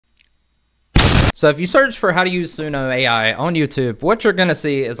So if you search for how to use Suno AI on YouTube, what you're gonna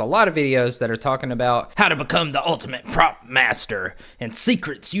see is a lot of videos that are talking about how to become the ultimate prompt master and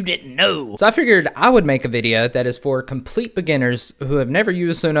secrets you didn't know. So I figured I would make a video that is for complete beginners who have never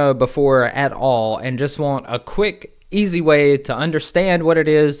used Suno before at all and just want a quick, easy way to understand what it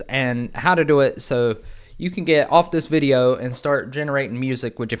is and how to do it so you can get off this video and start generating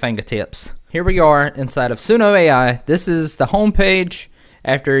music with your fingertips. Here we are inside of Suno AI. This is the home page.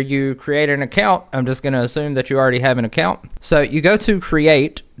 After you create an account, I'm just going to assume that you already have an account. So you go to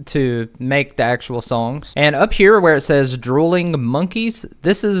create to make the actual songs. And up here where it says drooling monkeys,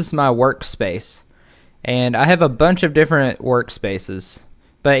 this is my workspace. And I have a bunch of different workspaces,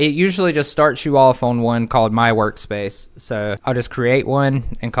 but it usually just starts you off on one called my workspace. So I'll just create one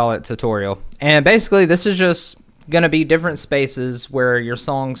and call it tutorial. And basically this is just gonna be different spaces where your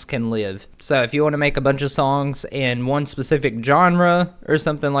songs can live. So if you want to make a bunch of songs in one specific genre or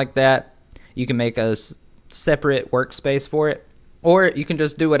something like that, you can make a separate workspace for it. Or you can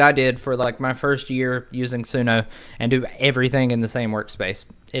just do what I did for like my first year using Suno and do everything in the same workspace.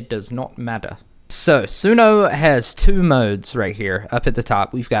 It does not matter. So Suno has two modes right here up at the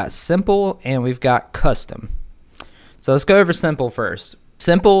top. We've got simple and we've got custom. So let's go over simple first.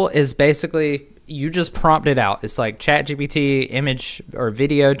 Simple is basically you just prompt it out. It's like ChatGPT, image or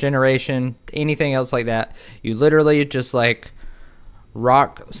video generation, anything else like that. You literally just like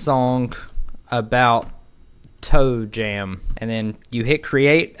rock song about toe jam, and then you hit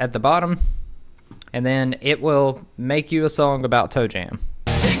create at the bottom, and then it will make you a song about toe jam.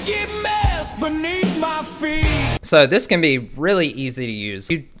 So this can be really easy to use.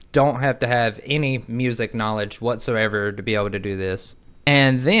 You don't have to have any music knowledge whatsoever to be able to do this.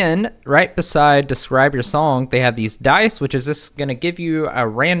 And then right beside describe your song, they have these dice, which is just going to give you a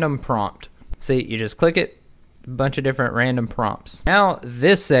random prompt. See, you just click it, a bunch of different random prompts. Now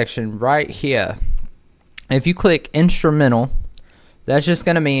this section right here, if you click instrumental, that's just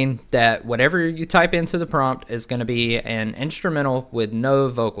going to mean that whatever you type into the prompt is going to be an instrumental with no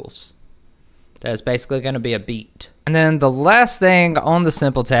vocals. That's basically going to be a beat. And then the last thing on the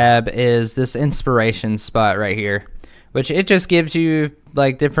simple tab is this inspiration spot right here, which it just gives you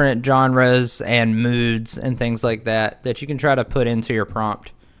like different genres and moods and things like that that you can try to put into your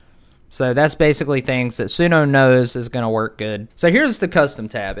prompt. So that's basically things that Suno knows is going to work good. So here's the custom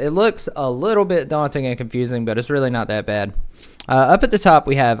tab. It looks a little bit daunting and confusing, but it's really not that bad. Up at the top,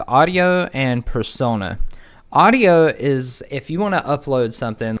 we have audio and persona. Audio is if you want to upload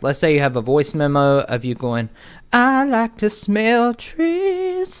something. Let's say you have a voice memo of you going, I like to smell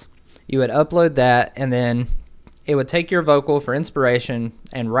trees. You would upload that, and then it would take your vocal for inspiration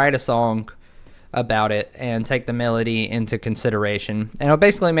and write a song about it and take the melody into consideration. And it'll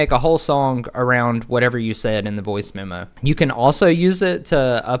basically make a whole song around whatever you said in the voice memo. You can also use it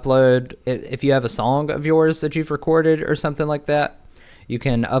to upload, if you have a song of yours that you've recorded or something like that, you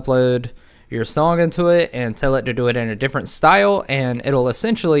can upload your song into it and tell it to do it in a different style, and it'll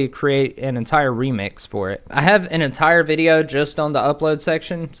essentially create an entire remix for it. I have an entire video just on the upload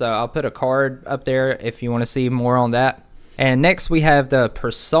section, so I'll put a card up there if you want to see more on that. And next we have the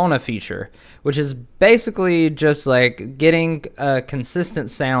persona feature, which is basically just like getting a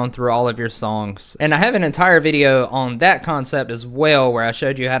consistent sound through all of your songs. And I have an entire video on that concept as well, where I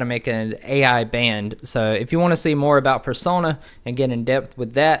showed you how to make an AI band. So if you want to see more about persona and get in depth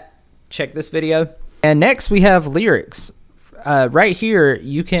with that, check this video. And next we have lyrics. Right here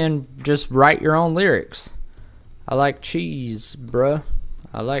you can just write your own lyrics. I like cheese, bruh.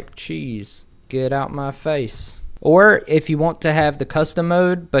 I like cheese. Get out my face. Or if you want to have the custom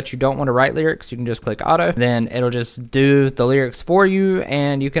mode but you don't want to write lyrics, you can just click auto. Then it'll just do the lyrics for you,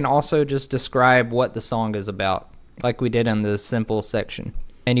 and you can also just describe what the song is about, like we did in the simple section.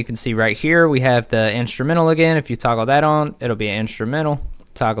 And you can see right here we have the instrumental again. If you toggle that on, it'll be an instrumental.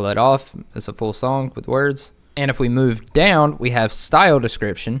 Toggle it off, it's a full song with words. And if we move down, we have style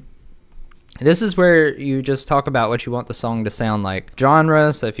description. This is where you just talk about what you want the song to sound like.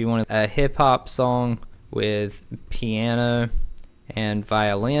 Genre, so if you want a hip-hop song with piano and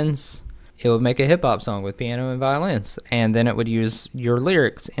violins, it would make a hip-hop song with piano and violins, and then it would use your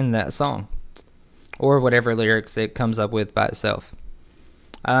lyrics in that song, or whatever lyrics it comes up with by itself.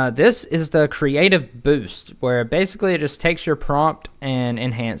 This is the creative boost, where basically it just takes your prompt and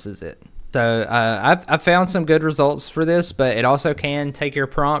enhances it. So I've found some good results for this, but it also can take your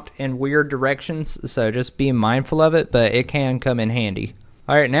prompt in weird directions, so just be mindful of it, but it can come in handy.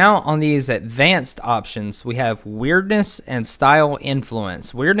 Alright, now on these advanced options, we have weirdness and style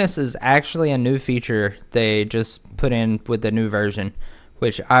influence. Weirdness is actually a new feature they just put in with the new version,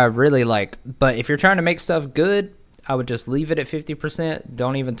 which I really like. But if you're trying to make stuff good, I would just leave it at 50%.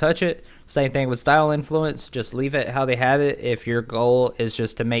 Don't even touch it. Same thing with style influence. Just leave it how they have it if your goal is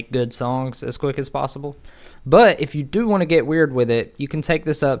just to make good songs as quick as possible. But if you do want to get weird with it, you can take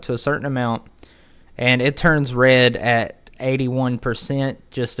this up to a certain amount and it turns red at 81%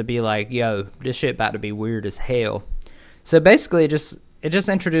 just to be like, yo, this shit about to be weird as hell. So basically it just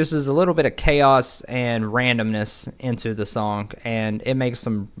introduces a little bit of chaos and randomness into the song, and it makes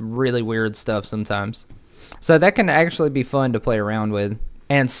some really weird stuff sometimes. So that can actually be fun to play around with.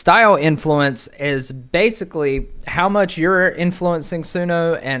 And style influence is basically how much you're influencing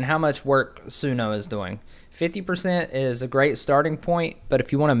Suno and how much work Suno is doing. 50% is a great starting point, but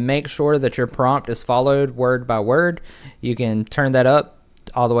if you want to make sure that your prompt is followed word by word, you can turn that up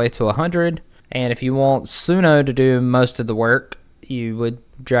all the way to 100. And if you want Suno to do most of the work, you would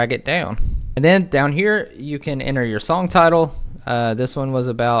drag it down. And then down here, you can enter your song title. This one was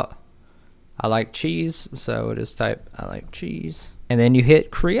about I like cheese, so just type I like cheese. And then you hit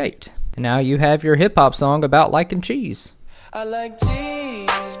create. And now you have your hip hop song about liking cheese. I like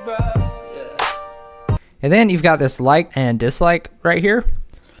cheese, bro. Yeah. And then you've got this like and dislike right here.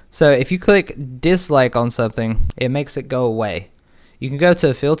 So if you click dislike on something, it makes it go away. You can go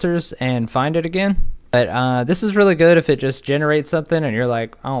to filters and find it again. But this is really good if it just generates something and you're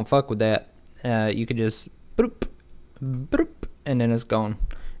like, I don't fuck with that. You could just boop, boop, and then it's gone.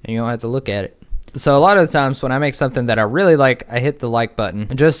 And you don't have to look at it. So a lot of the times when I make something that I really like, I hit the like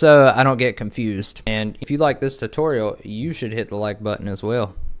button just so I don't get confused. And if you like this tutorial, you should hit the like button as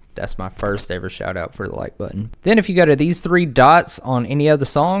well. That's my first ever shout out for the like button. Then if you go to these 3 dots on any of the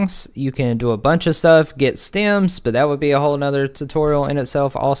songs, you can do a bunch of stuff, get stems, but that would be a whole nother tutorial in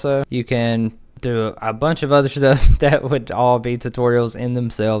itself also. You can do a bunch of other stuff that would all be tutorials in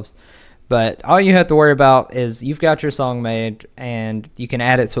themselves. But all you have to worry about is you've got your song made, and you can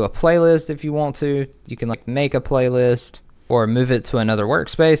add it to a playlist if you want to. You can like make a playlist or move it to another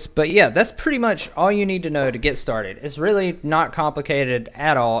workspace. But yeah, that's pretty much all you need to know to get started. It's really not complicated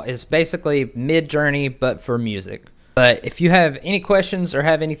at all. It's basically Mid-Journey, but for music. But if you have any questions or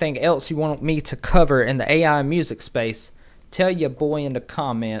have anything else you want me to cover in the AI music space, tell your boy in the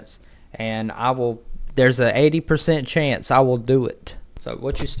comments, and there's a 80% chance I will do it. So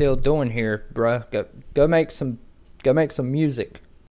what you still doing here, bruh? Go make some music.